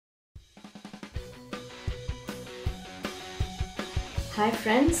Hi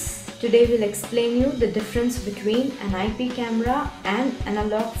friends, today we'll explain you the difference between an IP camera and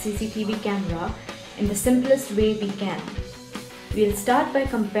analog CCTV camera in the simplest way we can. We'll start by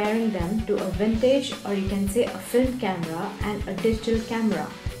comparing them to a vintage, or you can say a film camera, and a digital camera.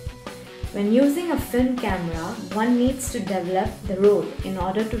 When using a film camera, one needs to develop the roll in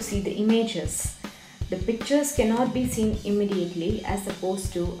order to see the images. The pictures cannot be seen immediately as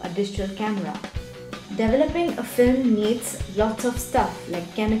opposed to a digital camera. Developing a film needs lots of stuff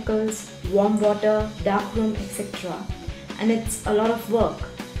like chemicals, warm water, darkroom, etc. And it's a lot of work.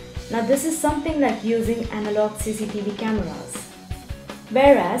 Now this is something like using analog CCTV cameras.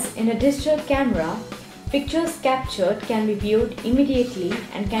 Whereas in a digital camera, pictures captured can be viewed immediately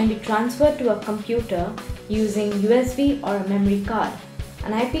and can be transferred to a computer using USB or a memory card.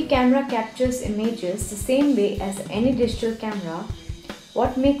 An IP camera captures images the same way as any digital camera.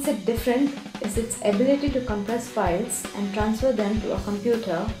 What makes it different is its ability to compress files and transfer them to a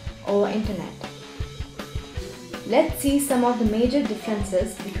computer over internet. Let's see some of the major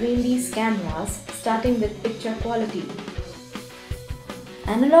differences between these cameras, starting with picture quality.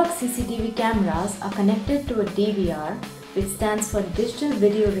 Analog CCTV cameras are connected to a DVR, which stands for Digital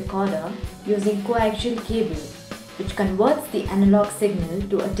Video Recorder, using coaxial cable, which converts the analog signal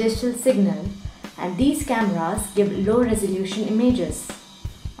to a digital signal, and these cameras give low resolution images.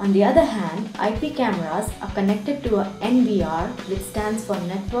 On the other hand, IP cameras are connected to a NVR, which stands for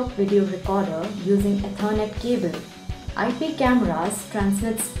Network Video Recorder, using Ethernet cable. IP cameras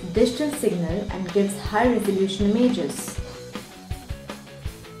transmits digital signal and gives high resolution images.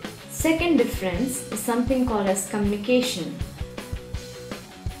 Second difference is something called as communication.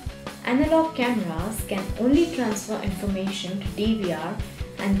 Analog cameras can only transfer information to DVR,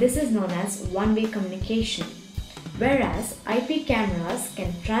 and this is known as one-way communication. Whereas IP cameras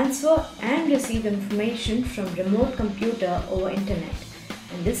can transfer and receive information from remote computer over internet,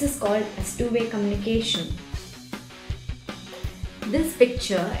 and this is called as two-way communication. This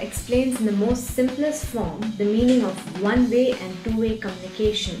picture explains in the most simplest form the meaning of one-way and two-way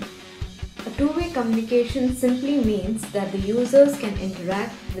communication. A two-way communication simply means that the users can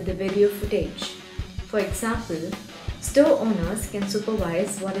interact with the video footage. For example, store owners can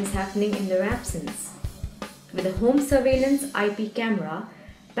supervise what is happening in their absence. With a home surveillance IP camera,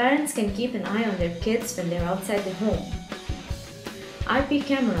 parents can keep an eye on their kids when they are outside the home. IP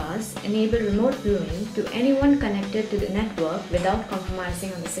cameras enable remote viewing to anyone connected to the network without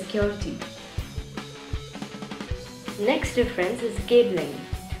compromising on the security. Next difference is cabling.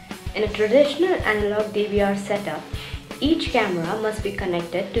 In a traditional analog DVR setup, each camera must be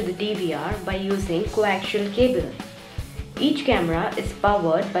connected to the DVR by using coaxial cable. Each camera is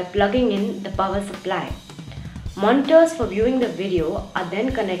powered by plugging in the power supply. Monitors for viewing the video are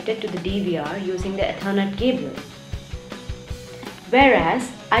then connected to the DVR using the Ethernet cable.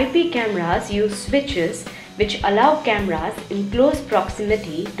 Whereas IP cameras use switches which allow cameras in close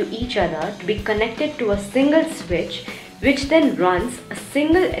proximity to each other to be connected to a single switch, which then runs a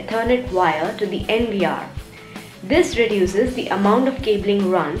single Ethernet wire to the NVR. This reduces the amount of cabling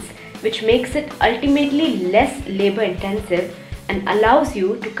runs, which makes it ultimately less labor intensive and allows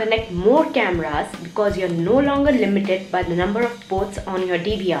you to connect more cameras because you're no longer limited by the number of ports on your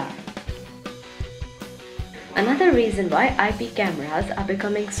DVR. Another reason why IP cameras are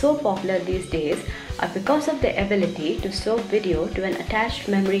becoming so popular these days are because of their ability to store video to an attached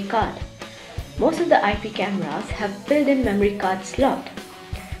memory card. Most of the IP cameras have built-in memory card slot.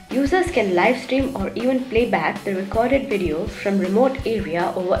 Users can live stream or even play back the recorded video from remote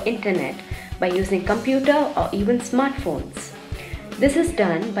area over internet by using computer or even smartphones. This is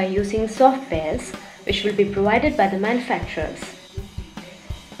done by using softwares which will be provided by the manufacturers.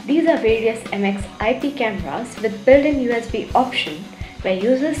 These are various MX IP cameras with built-in USB option where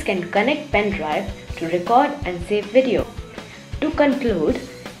users can connect pen drive to record and save video. To conclude,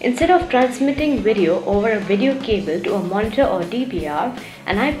 instead of transmitting video over a video cable to a monitor or DVR,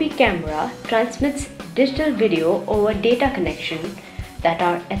 an IP camera transmits digital video over data connection that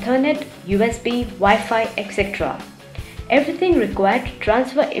are Ethernet, USB, Wi-Fi, etc. Everything required to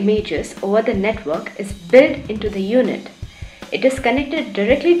transfer images over the network is built into the unit. It is connected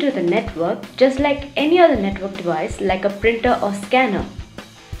directly to the network just like any other network device like a printer or scanner.